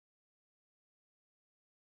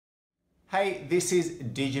Hey, this is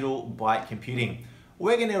Digital Byte Computing.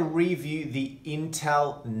 We're going to review the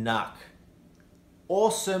Intel NUC.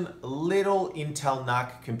 Awesome little Intel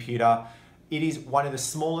NUC computer. It is one of the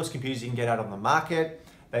smallest computers you can get out on the market.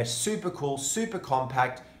 They're super cool, super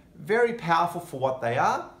compact, very powerful for what they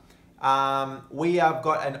are. We have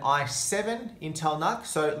got an i7 Intel NUC,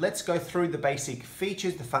 so let's go through the basic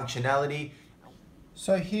features, the functionality.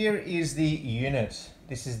 So here is the unit.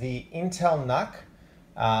 This is the Intel NUC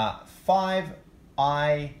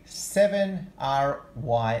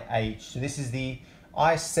 5i7RYH. So this is the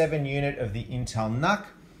i7 unit of the Intel NUC.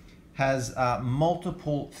 Has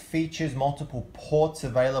multiple features, multiple ports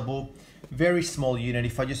available. Very small unit.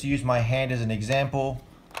 If I just use my hand as an example,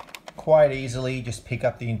 quite easily just pick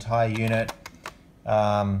up the entire unit.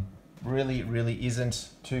 Really isn't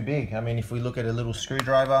too big. I mean, if we look at a little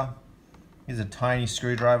screwdriver, here's a tiny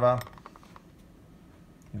screwdriver.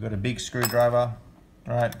 You've got a big screwdriver.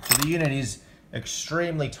 All right, so the unit is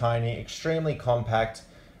extremely tiny, extremely compact.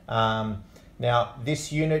 Now,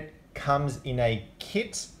 this unit comes in a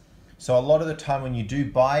kit. So a lot of the time when you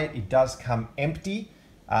do buy it, it does come empty.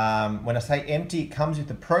 When I say empty, it comes with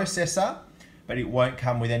the processor, but it won't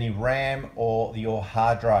come with any RAM or your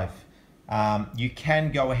hard drive. You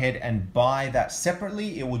can go ahead and buy that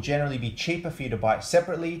separately. It will generally be cheaper for you to buy it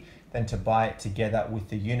separately than to buy it together with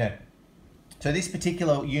the unit. So this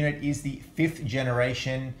particular unit is the 5th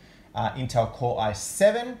generation Intel Core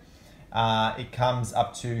i7. It comes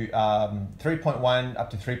up to 3.1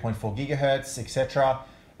 up to 3.4 gigahertz, etc.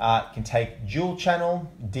 It can take dual channel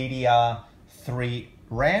DDR3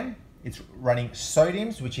 RAM. It's running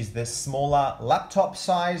SODIMMs, which is the smaller laptop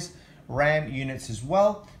size RAM units as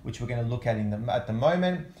well, which we're going to look at at the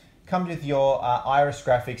moment. Comes with your Iris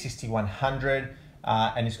Graphics 6100,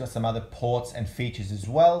 and it's got some other ports and features as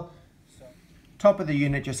well. Top of the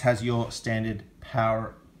unit just has your standard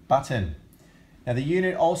power button. Now the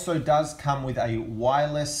unit also does come with a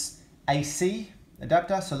wireless AC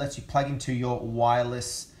adapter, so it lets you plug into your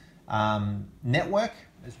wireless network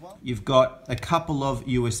as well. You've got a couple of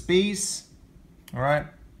USBs, all right?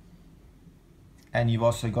 And you've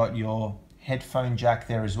also got your headphone jack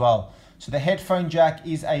there as well. So the headphone jack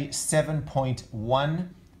is a 7.1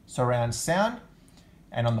 surround sound.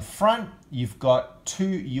 And on the front, you've got 2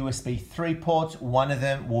 USB 3 ports. One of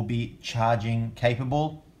them will be charging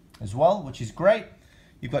capable as well, which is great.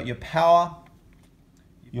 You've got your power,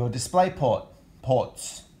 your display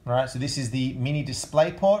ports, right? So this is the mini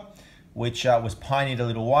display port, which was pioneered a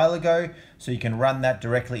little while ago. So you can run that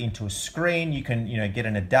directly into a screen. You can, get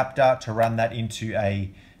an adapter to run that into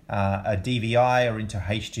a DVI or into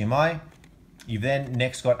HDMI. You've then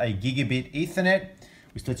next got a gigabit Ethernet,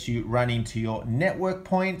 which lets you run into your network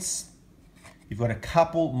points. You've got a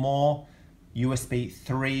couple more USB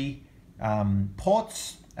 3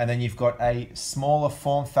 ports, and then you've got a smaller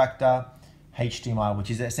form factor HDMI,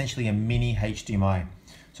 which is essentially a mini HDMI.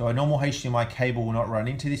 So a normal HDMI cable will not run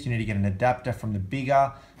into this. You need to get an adapter from the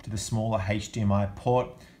bigger to the smaller HDMI port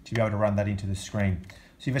to be able to run that into the screen.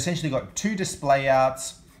 So you've essentially got 2 display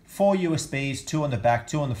outs, 4 USBs, 2 on the back,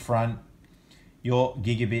 2 on the front, your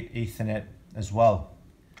gigabit Ethernet as well.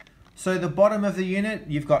 So the bottom of the unit,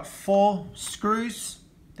 you've got 4 screws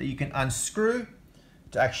that you can unscrew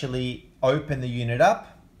to actually open the unit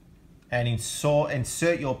up and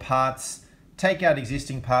insert your parts, take out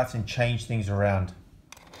existing parts and change things around.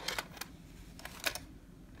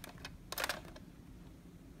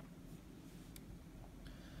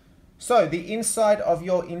 So the inside of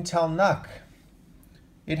your Intel NUC,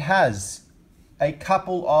 it has a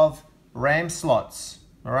couple of RAM slots,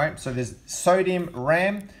 all right? So there's SODIMM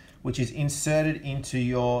RAM, which is inserted into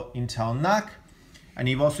your Intel NUC. And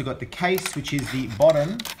you've also got the case, which is the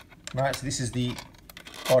bottom, right? So this is the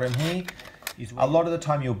bottom here. A lot of the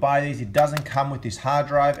time you'll buy these, it doesn't come with this hard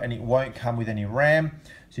drive and it won't come with any RAM.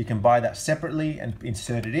 So you can buy that separately and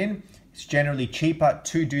insert it in. It's generally cheaper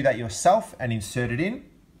to do that yourself and insert it in.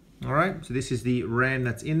 All right, so this is the RAM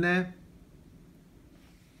that's in there.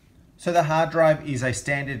 So the hard drive is a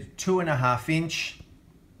standard 2.5 inch,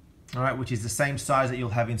 all right, which is the same size that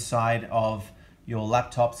you'll have inside of your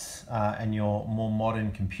laptops and your more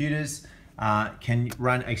modern computers. Can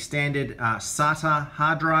run a standard SATA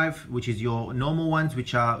hard drive, which is your normal ones,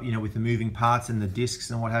 which are, with the moving parts and the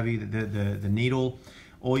discs and what have you, the needle.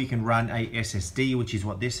 Or you can run a SSD, which is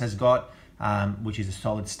what this has got, which is a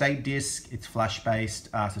solid state disk. It's flash based,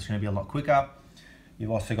 so it's going to be a lot quicker.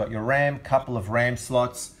 You've also got your RAM, couple of RAM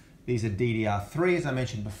slots. These are DDR3, as I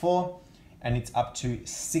mentioned before, and it's up to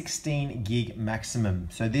 16 gig maximum.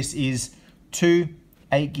 So this is 2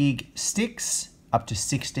 8 gig sticks, up to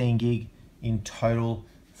 16 gig in total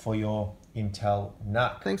for your Intel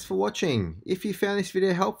NUC. Thanks for watching. If you found this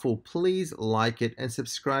video helpful, please like it and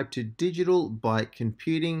subscribe to Digital Byte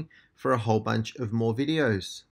Computing for a whole bunch of more videos.